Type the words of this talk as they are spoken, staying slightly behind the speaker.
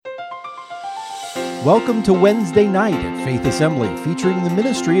Welcome to Wednesday night at Faith Assembly, featuring the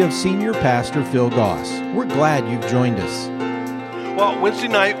ministry of Senior Pastor Phil Goss. We're glad you've joined us. Well, Wednesday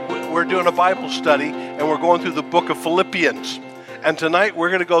night, we're doing a Bible study, and we're going through the book of Philippians. And tonight, we're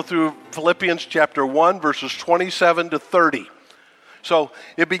going to go through Philippians chapter 1, verses 27 to 30. So,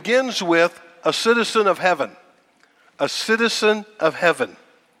 it begins with a citizen of heaven. A citizen of heaven.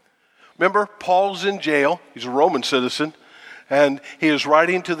 Remember, Paul's in jail. He's a Roman citizen. And he is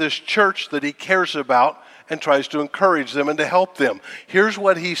writing to this church that he cares about and tries to encourage them and to help them. Here's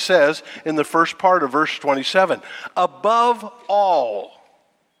what he says in the first part of verse 27. Above all,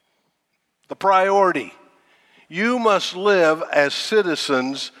 the priority, you must live as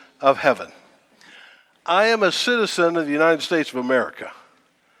citizens of heaven. I am a citizen of the United States of America,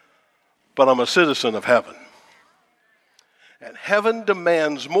 but I'm a citizen of heaven. And heaven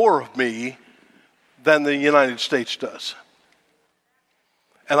demands more of me than the United States does.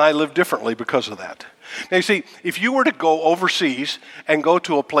 And I live differently because of that. Now, you see, if you were to go overseas and go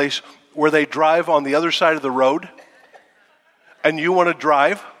to a place where they drive on the other side of the road, and you want to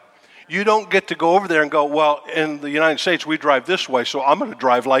drive, you don't get to go over there and go, well, in the United States, we drive this way, so I'm going to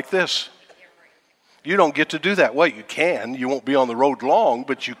drive like this. You don't get to do that. Well, you can. You won't be on the road long,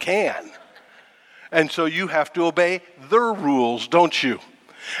 but you can. And so you have to obey their rules, don't you?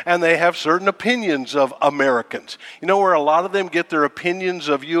 And they have certain opinions of Americans. You know where a lot of them get their opinions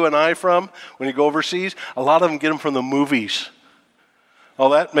of you and I from when you go overseas? A lot of them get them from the movies. Oh,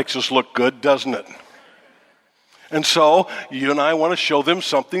 that makes us look good, doesn't it? And so you and I want to show them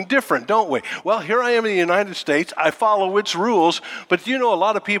something different, don't we? Well, here I am in the United States. I follow its rules. But you know, a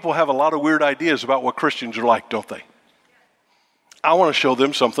lot of people have a lot of weird ideas about what Christians are like, don't they? I want to show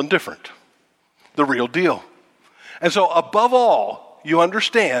them something different. The real deal. And so above all, you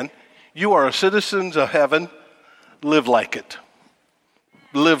understand, you are a citizen of heaven. Live like it.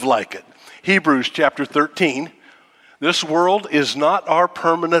 Live like it. Hebrews chapter 13. This world is not our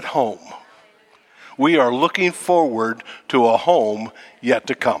permanent home. We are looking forward to a home yet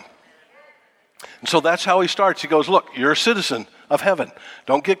to come. And so that's how he starts. He goes, look, you're a citizen of heaven.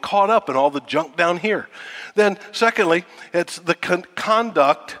 Don't get caught up in all the junk down here. Then secondly, it's the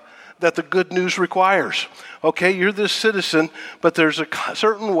conduct that the good news requires. Okay, you're this citizen, but there's a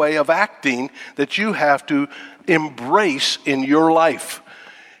certain way of acting that you have to embrace in your life.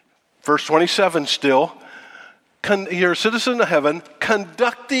 Verse 27 still, you're a citizen of heaven,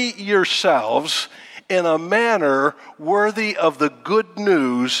 conducting yourselves in a manner worthy of the good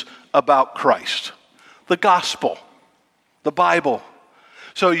news about Christ. The gospel, the Bible.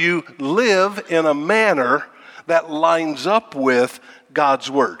 So you live in a manner that lines up with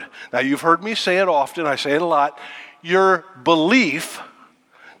God's word. Now, you've heard me say it often. I say it a lot. Your belief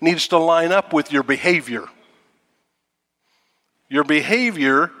needs to line up with your behavior. Your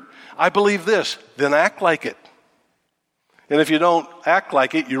behavior, I believe this, then act like it. And if you don't act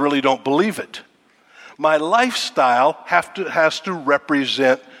like it, you really don't believe it. My lifestyle has to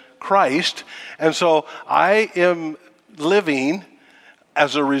represent Christ. And so I am living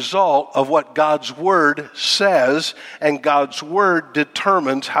as a result of what God's word says, and God's word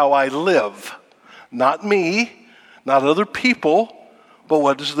determines how I live. Not me, not other people, but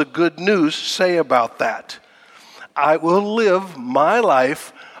what does the good news say about that? I will live my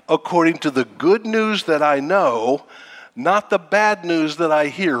life according to the good news that I know, not the bad news that I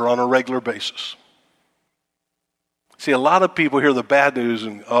hear on a regular basis. See, a lot of people hear the bad news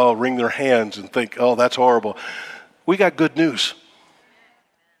and, wring their hands and think, that's horrible. We got good news.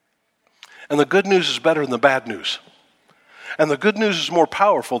 And the good news is better than the bad news. And the good news is more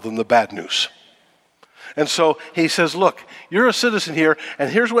powerful than the bad news. And so he says, look, you're a citizen here, and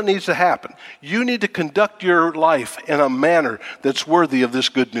here's what needs to happen. You need to conduct your life in a manner that's worthy of this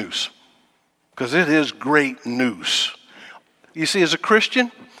good news. Because it is great news. You see, as a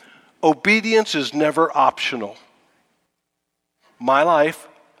Christian, obedience is never optional. My life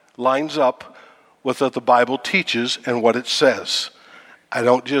lines up with what the Bible teaches and what it says. I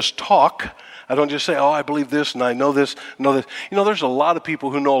don't just talk. I don't just say, I believe this and I know this, know this. You know, there's a lot of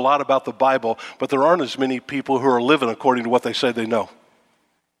people who know a lot about the Bible, but there aren't as many people who are living according to what they say they know.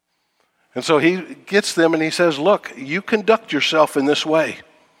 And so he gets them and he says, look, you conduct yourself in this way.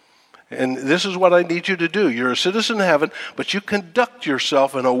 And this is what I need you to do. You're a citizen of heaven, but you conduct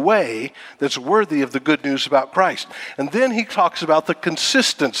yourself in a way that's worthy of the good news about Christ. And then he talks about the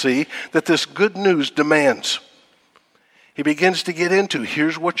consistency that this good news demands. He begins to get into,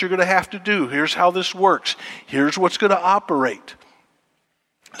 here's what you're going to have to do. Here's how this works. Here's what's going to operate.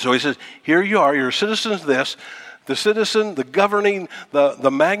 So he says, here you are. You're a citizen of this. The citizen, the governing, the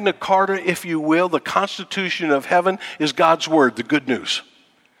Magna Carta, if you will, the Constitution of heaven is God's word, the good news.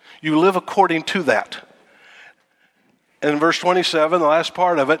 You live according to that. And in verse 27, the last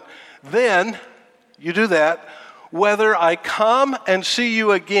part of it, then you do that, whether I come and see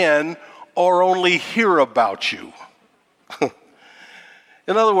you again or only hear about you.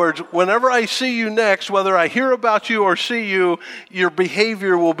 In other words, whenever I see you next, whether I hear about you or see you, your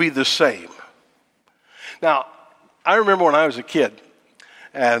behavior will be the same. Now, I remember when I was a kid,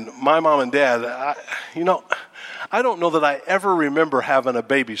 and my mom and dad, I don't know that I ever remember having a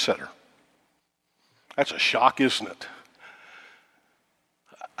babysitter. That's a shock, isn't it?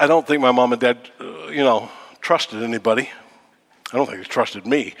 I don't think my mom and dad, trusted anybody. I don't think they trusted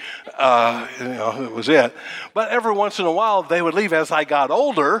me. It was it. But every once in a while, they would leave as I got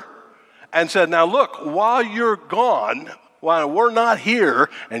older and said, now look, while you're gone, while we're not here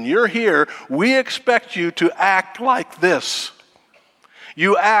and you're here, we expect you to act like this.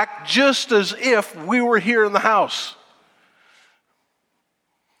 You act just as if we were here in the house.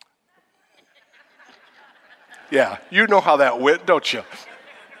 Yeah, you know how that went, don't you?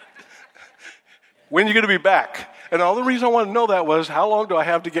 When are you going to be back? And the only reason I wanted to know that was, how long do I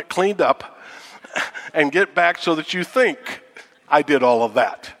have to get cleaned up and get back so that you think I did all of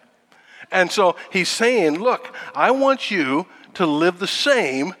that? And so he's saying, look, I want you to live the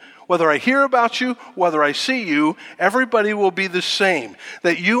same. Whether I hear about you, whether I see you, everybody will be the same.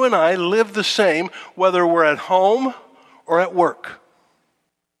 That you and I live the same, whether we're at home or at work.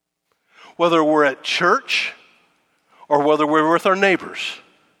 Whether we're at church or whether we're with our neighbors.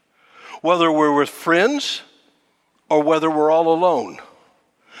 Whether we're with friends or whether we're all alone.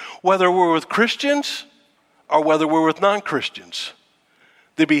 Whether we're with Christians or whether we're with non-Christians.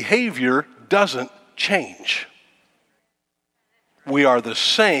 The behavior doesn't change. We are the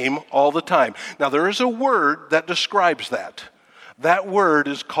same all the time. Now, there is a word that describes that. That word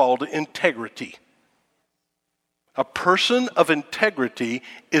is called integrity. A person of integrity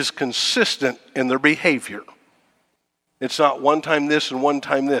is consistent in their behavior. It's not one time this and one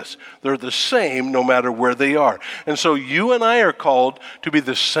time this. They're the same no matter where they are. And so you and I are called to be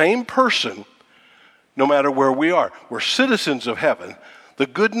the same person no matter where we are. We're citizens of heaven. The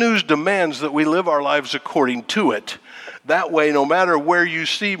good news demands that we live our lives according to it. That way, no matter where you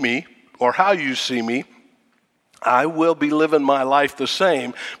see me or how you see me, I will be living my life the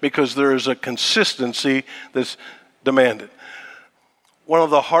same because there is a consistency that's demanded. One of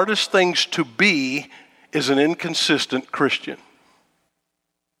the hardest things to be is an inconsistent Christian.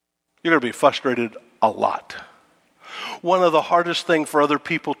 You're going to be frustrated a lot. One of the hardest things for other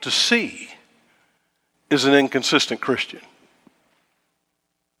people to see is an inconsistent Christian.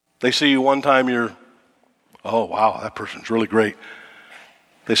 They see you one time, you're, oh, wow, that person's really great.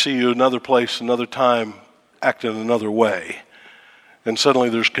 They see you another place, another time, acting another way. And suddenly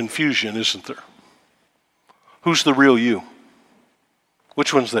there's confusion, isn't there? Who's the real you?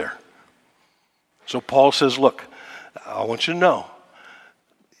 Which one's there? So Paul says, look, I want you to know,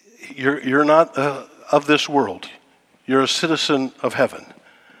 you're not of this world. You're a citizen of heaven.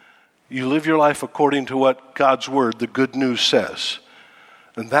 You live your life according to what God's word, the good news, says.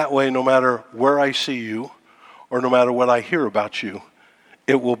 And that way, no matter where I see you or no matter what I hear about you,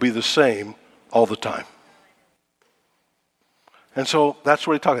 it will be the same all the time. And so that's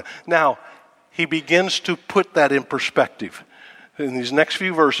what he's talking about. Now, he begins to put that in perspective. In these next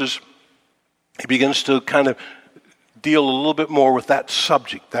few verses, he begins to kind of deal a little bit more with that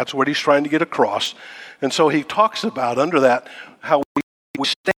subject. That's what he's trying to get across. And so he talks about, under that, how we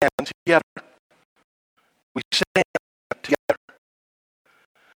stand together. We stand together.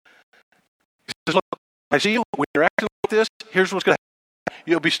 He says, look, I see you, when you're acting like this, here's what's going to happen.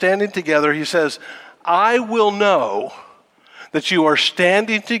 You'll be standing together. He says, I will know that you are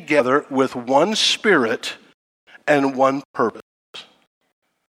standing together with one spirit and one purpose.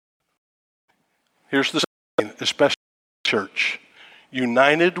 Here's the saying, especially church.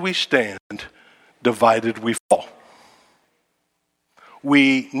 United we stand, divided we fall.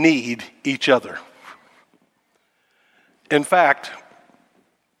 We need each other. In fact,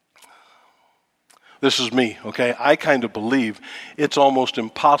 this is me, okay? I kind of believe it's almost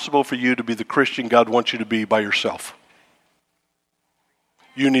impossible for you to be the Christian God wants you to be by yourself.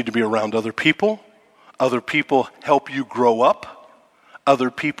 You need to be around other people. Other people help you grow up.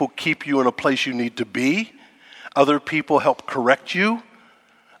 Other people keep you in a place you need to be. Other people help correct you.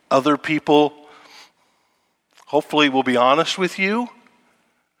 Other people hopefully will be honest with you.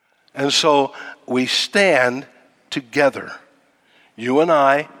 And so we stand together, you and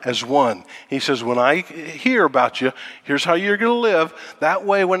I as one. He says, when I hear about you, here's how you're going to live. That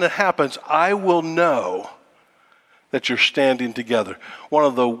way, when it happens, I will know that you're standing together. One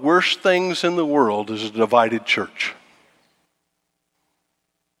of the worst things in the world is a divided church.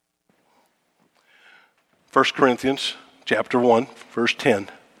 1 Corinthians chapter 1, verse 10.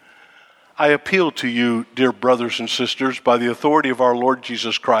 I appeal to you, dear brothers and sisters, by the authority of our Lord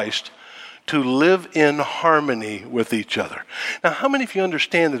Jesus Christ, to live in harmony with each other. Now, how many of you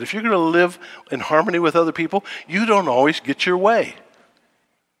understand that if you're going to live in harmony with other people, you don't always get your way?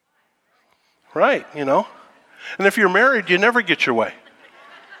 Right, you know. And if you're married, you never get your way.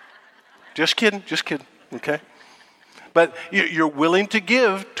 Just kidding, okay? But you're willing to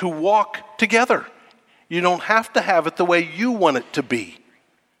give, to walk together. You don't have to have it the way you want it to be.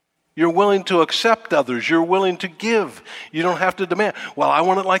 You're willing to accept others. You're willing to give. You don't have to demand, well, I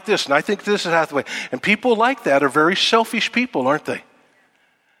want it like this, and I think this is how the way. And people like that are very selfish people, aren't they?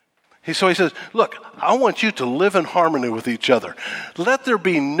 So he says, look, I want you to live in harmony with each other. Let there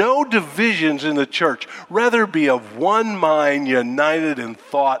be no divisions in the church. Rather be of one mind, united in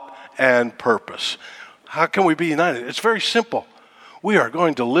thought and purpose. How can we be united? It's very simple. We are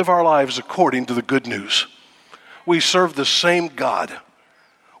going to live our lives according to the good news. We serve the same God.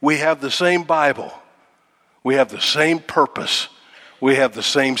 We have the same Bible. We have the same purpose. We have the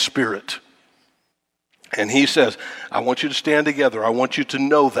same Spirit. And he says, I want you to stand together. I want you to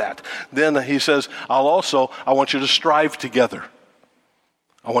know that. Then he says, I want you to strive together.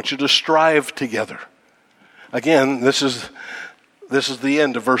 I want you to strive together. Again, this is the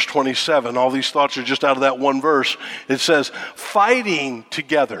end of verse 27. All these thoughts are just out of that one verse. It says, fighting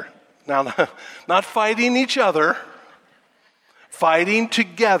together. Now, not fighting each other, fighting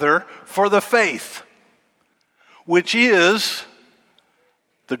together for the faith, which is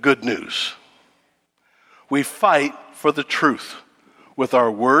the good news. We fight for the truth with our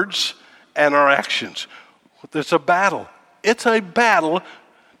words and our actions. It's a battle. It's a battle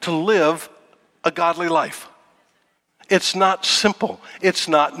to live a godly life. It's not simple. It's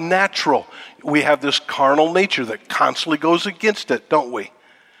not natural. We have this carnal nature that constantly goes against it, don't we?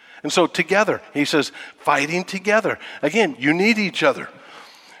 And so together, he says, fighting together. Again, you need each other.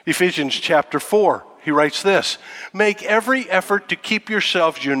 Ephesians chapter 4, he writes this, make every effort to keep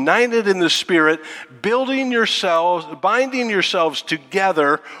yourselves united in the Spirit, binding yourselves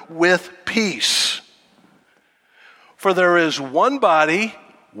together with peace. For there is one body,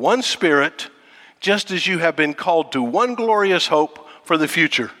 one Spirit, just as you have been called to one glorious hope for the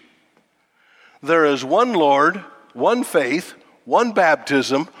future. There is one Lord, one faith, one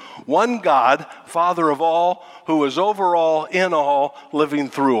baptism, one God, Father of all, who is over all, in all, living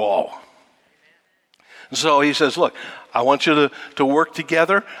through all. So he says, look, I want you to work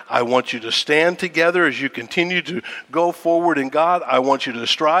together. I want you to stand together as you continue to go forward in God. I want you to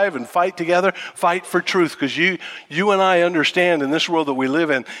strive and fight together. Fight for truth, because you and I understand in this world that we live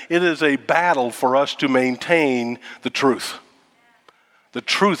in, it is a battle for us to maintain the truth. The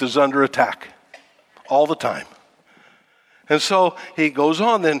truth is under attack all the time. And so he goes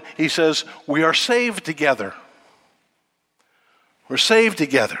on, then he says, we are saved together. We're saved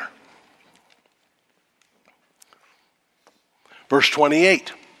together. Verse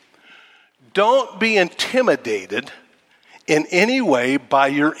 28, don't be intimidated in any way by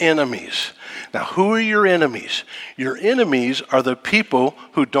your enemies. Now, who are your enemies? Your enemies are the people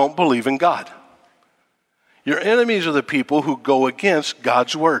who don't believe in God. Your enemies are the people who go against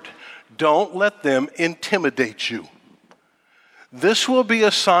God's word. Don't let them intimidate you. This will be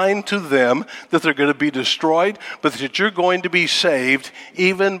a sign to them that they're going to be destroyed, but that you're going to be saved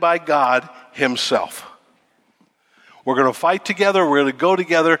even by God himself. We're going to fight together. We're going to go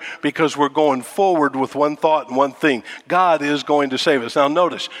together because we're going forward with one thought and one thing. God is going to save us. Now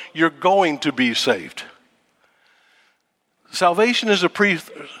notice, you're going to be saved. Salvation is a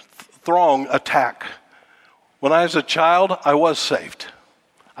pre-throng attack. When I was a child, I was saved.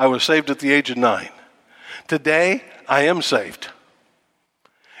 I was saved at the age of 9. Today, I am saved.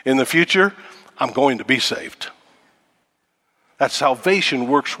 In the future, I'm going to be saved. That salvation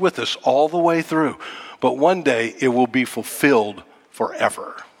works with us all the way through. But one day, it will be fulfilled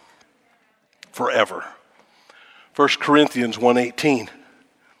forever. Forever. 1 Corinthians 1:18.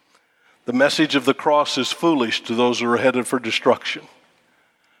 The message of the cross is foolish to those who are headed for destruction.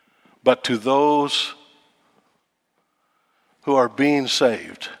 But to those who are being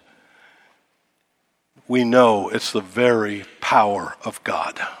saved, we know it's the very power of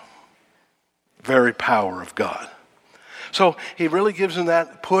God. Very power of God. So he really gives them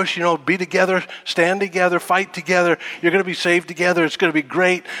that push, be together, stand together, fight together. You're going to be saved together. It's going to be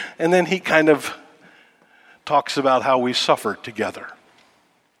great. And then he kind of talks about how we suffer together.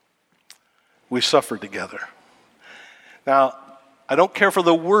 We suffer together. Now, I don't care for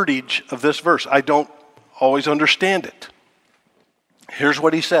the wordage of this verse. I don't always understand it. Here's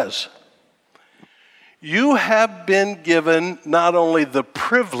what he says. You have been given not only the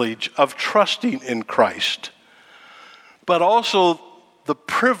privilege of trusting in Christ, but also the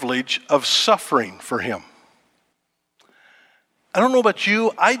privilege of suffering for him. I don't know about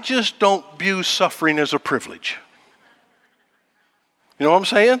you, I just don't view suffering as a privilege. You know what I'm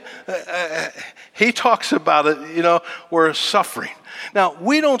saying? He talks about it, we're suffering. Now,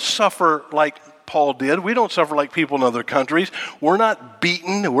 we don't suffer like Paul did. We don't suffer like people in other countries. We're not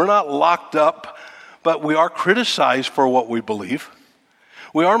beaten. We're not locked up. But we are criticized for what we believe.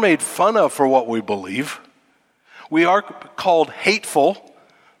 We are made fun of for what we believe. We are called hateful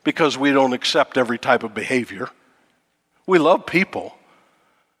because we don't accept every type of behavior. We love people,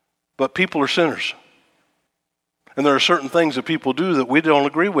 but people are sinners. And there are certain things that people do that we don't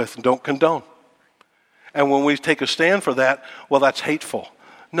agree with and don't condone. And when we take a stand for that, well, that's hateful.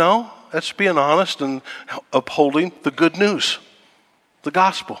 No, that's being honest and upholding the good news, the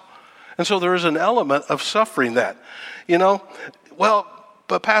gospel. And so there is an element of suffering that,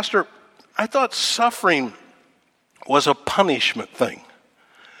 but Pastor, I thought suffering was a punishment thing.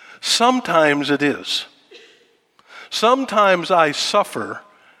 Sometimes it is. Sometimes I suffer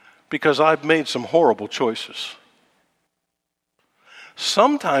because I've made some horrible choices.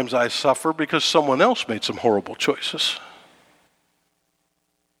 Sometimes I suffer because someone else made some horrible choices.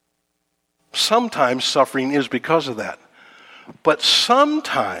 Sometimes suffering is because of that. But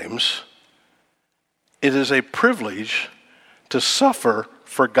sometimes it is a privilege to suffer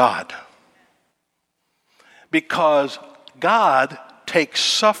for God. Because God takes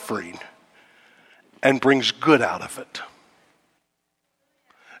suffering and brings good out of it.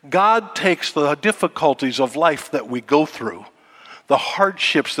 God takes the difficulties of life that we go through, the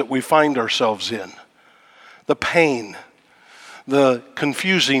hardships that we find ourselves in, the pain, the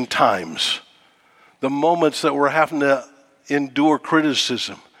confusing times, the moments that we're having to endure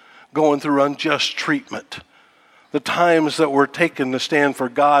criticism, going through unjust treatment, the times that we're taking to stand for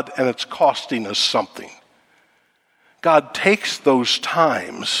God and it's costing us something. God takes those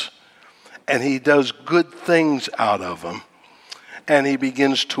times and he does good things out of them, and he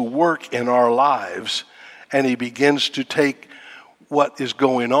begins to work in our lives, and he begins to take what is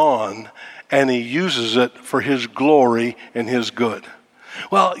going on and he uses it for his glory and his good.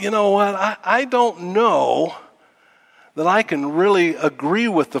 Well, you know what? I don't know that I can really agree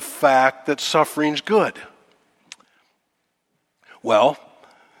with the fact that suffering's good. Well,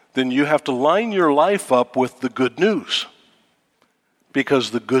 then you have to line your life up with the good news.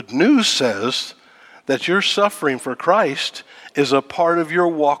 Because the good news says that your suffering for Christ is a part of your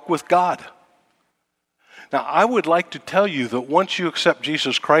walk with God. Now, I would like to tell you that once you accept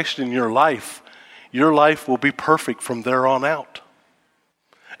Jesus Christ in your life will be perfect from there on out.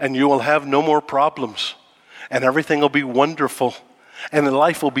 And you will have no more problems. And everything will be wonderful. And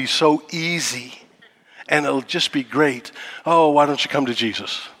life will be so easy. And it'll just be great. Oh, why don't you come to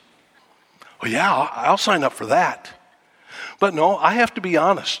Jesus? Well, yeah, I'll sign up for that. But no, I have to be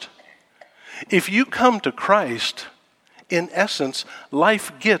honest. If you come to Christ, in essence,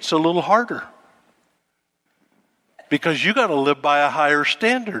 life gets a little harder. Because you got to live by a higher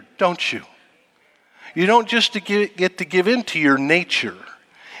standard, don't you? You don't just get to give in to your nature.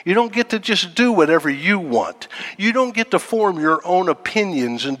 You don't get to just do whatever you want. You don't get to form your own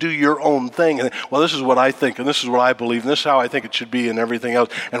opinions and do your own thing. And, well, this is what I think, and this is what I believe, and this is how I think it should be, and everything else.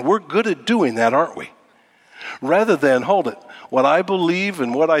 And we're good at doing that, aren't we? Rather than, hold it, what I believe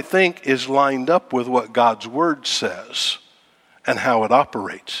and what I think is lined up with what God's Word says and how it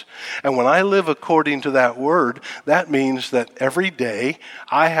operates. And when I live according to that Word, that means that every day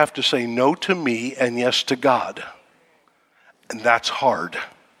I have to say no to me and yes to God. And that's hard.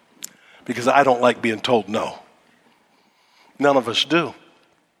 Because I don't like being told no. None of us do.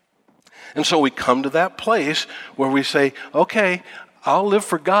 And so we come to that place where we say, okay, I'll live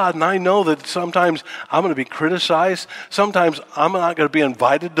for God, and I know that sometimes I'm going to be criticized. Sometimes I'm not going to be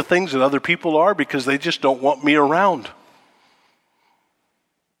invited to things that other people are because they just don't want me around.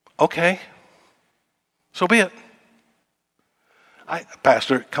 Okay, so be it.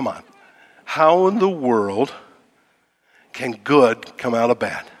 Pastor, come on. How in the world can good come out of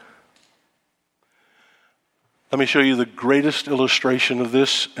bad? Let me show you the greatest illustration of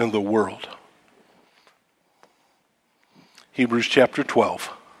this in the world. Hebrews chapter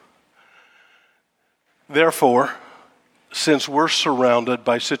 12. Therefore, since we're surrounded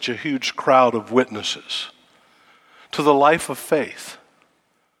by such a huge crowd of witnesses to the life of faith,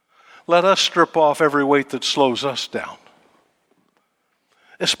 let us strip off every weight that slows us down,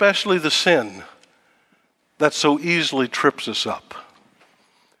 especially the sin that so easily trips us up.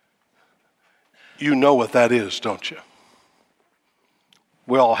 You know what that is, don't you?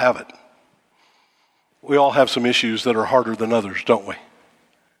 We all have it. We all have some issues that are harder than others, don't we?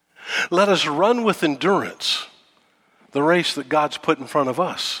 Let us run with endurance the race that God's put in front of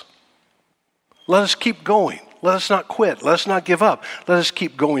us. Let us keep going. Let us not quit. Let us not give up. Let us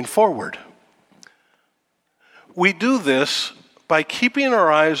keep going forward. We do this by keeping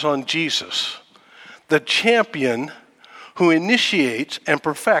our eyes on Jesus, the champion who initiates and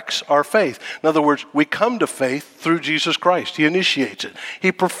perfects our faith. In other words, we come to faith through Jesus Christ. He initiates it.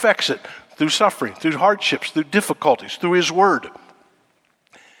 He perfects it through suffering, through hardships, through difficulties, through His Word.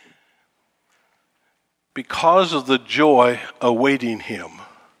 Because of the joy awaiting Him,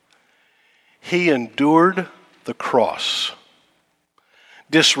 He endured the cross,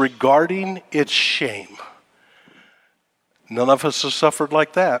 disregarding its shame. None of us have suffered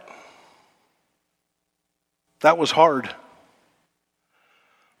like that. That was hard.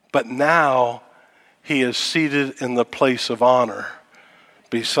 But now He is seated in the place of honor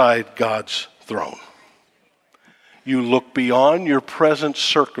beside God's throne. You look beyond your present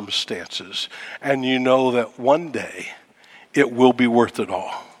circumstances and you know that one day it will be worth it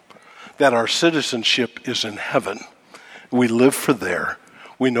all. That our citizenship is in heaven. We live for there.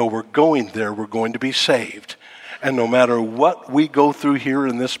 We know we're going there. We're going to be saved. And no matter what we go through here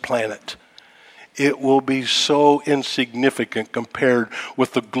in this planet, it will be so insignificant compared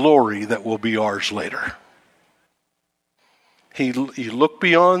with the glory that will be ours later. You look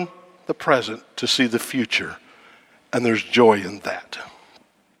beyond the present to see the future, and there's joy in that.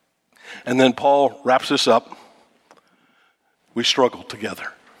 And then Paul wraps this up. We struggle together.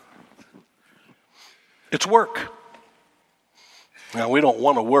 It's work. Now, we don't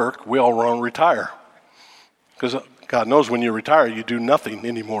want to work. We all want to retire. Because God knows when you retire, you do nothing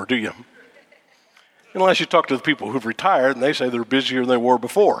anymore, do you? Unless you talk to the people who've retired and they say they're busier than they were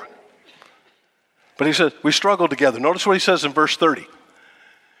before. But he says, we struggle together. Notice what he says in verse 30.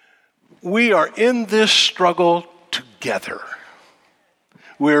 We are in this struggle together.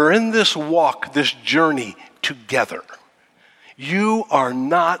 We're in this walk, this journey together. You are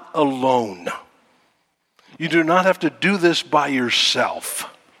not alone. You do not have to do this by yourself.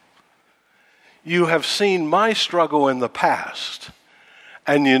 You have seen my struggle in the past,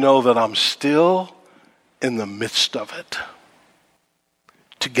 and you know that I'm still in the midst of it.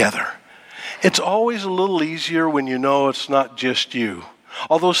 Together. It's always a little easier when you know it's not just you.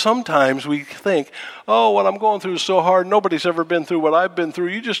 Although sometimes we think, oh, what I'm going through is so hard. Nobody's ever been through what I've been through.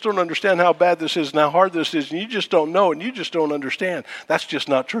 You just don't understand how bad this is and how hard this is, and you just don't know, and you just don't understand. That's just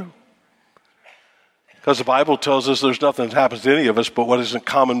not true. Because the Bible tells us there's nothing that happens to any of us but what isn't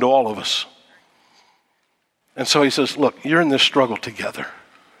common to all of us. And so he says, look, you're in this struggle together.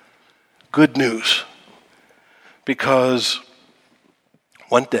 Good news. Because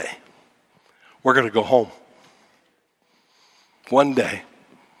one day, we're going to go home. One day,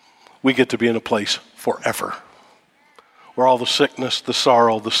 we get to be in a place forever where all the sickness, the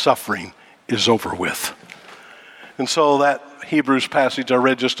sorrow, the suffering is over with. And so that Hebrews passage I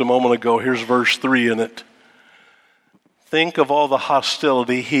read just a moment ago, here's verse 3 in it. Think of all the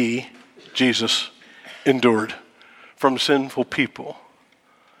hostility He, Jesus, endured from sinful people.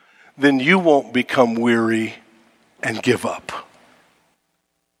 Then you won't become weary and give up.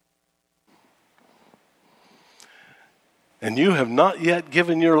 And you have not yet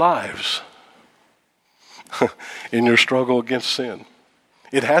given your lives in your struggle against sin.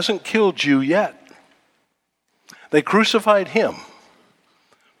 It hasn't killed you yet. They crucified Him,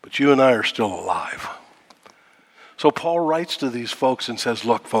 but you and I are still alive. So Paul writes to these folks and says,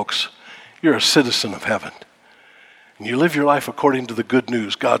 look, folks, you're a citizen of heaven. And you live your life according to the good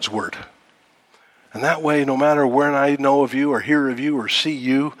news, God's Word. And that way, no matter when I know of you or hear of you or see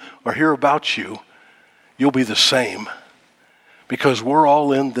you or hear about you, you'll be the same. Because we're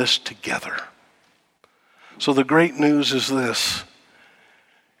all in this together. So the great news is this.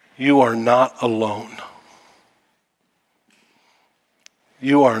 You are not alone.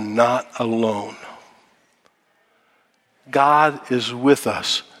 You are not alone. God is with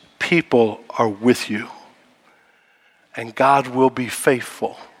us. People are with you. And God will be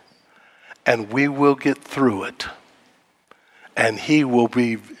faithful. And we will get through it. And He will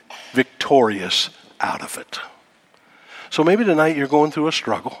be victorious out of it. So maybe tonight you're going through a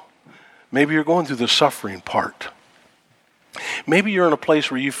struggle. Maybe you're going through the suffering part. Maybe you're in a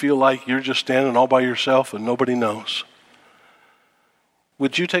place where you feel like you're just standing all by yourself and nobody knows.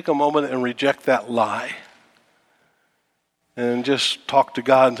 Would you take a moment and reject that lie? And just talk to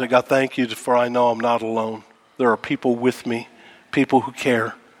God and say, God, thank you for I know I'm not alone. There are people with me, people who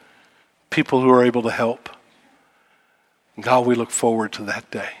care, people who are able to help. And God, we look forward to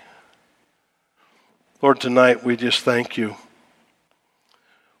that day. Lord, tonight we just thank you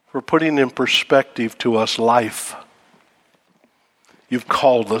for putting in perspective to us life. You've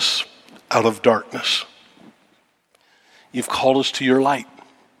called us out of darkness. You've called us to your light.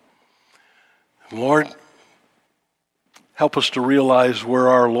 Lord, help us to realize where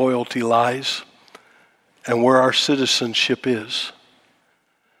our loyalty lies and where our citizenship is,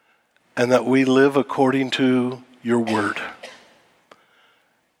 and that we live according to your word.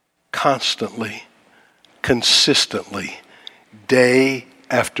 Constantly, consistently, day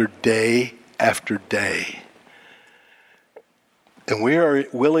after day after day. And we are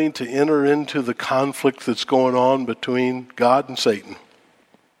willing to enter into the conflict that's going on between God and Satan.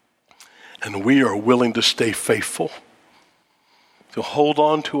 And we are willing to stay faithful, to hold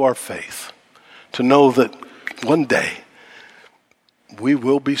on to our faith, to know that one day we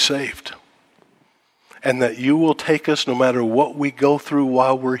will be saved. And that you will take us no matter what we go through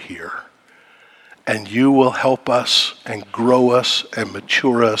while we're here. And you will help us and grow us and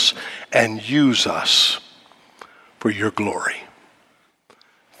mature us and use us for your glory.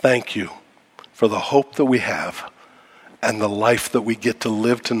 Thank you for the hope that we have and the life that we get to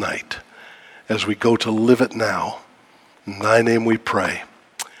live tonight as we go to live it now. In thy name we pray.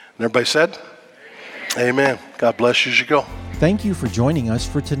 And everybody said, Amen. God bless you as you go. Thank you for joining us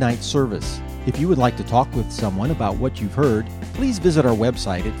for tonight's service. If you would like to talk with someone about what you've heard, please visit our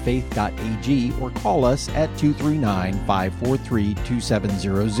website at faith.ag or call us at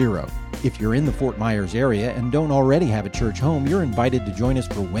 239-543-2700. If you're in the Fort Myers area and don't already have a church home, you're invited to join us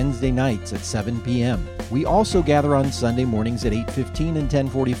for Wednesday nights at 7 p.m. We also gather on Sunday mornings at 8:15 and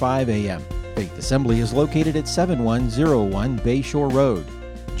 10:45 a.m. Faith Assembly is located at 7101 Bayshore Road.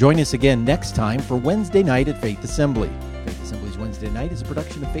 Join us again next time for Wednesday night at Faith Assembly. Faith Assembly's Wednesday Night is a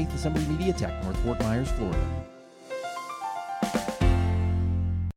production of Faith Assembly Media Tech, North Fort Myers, Florida.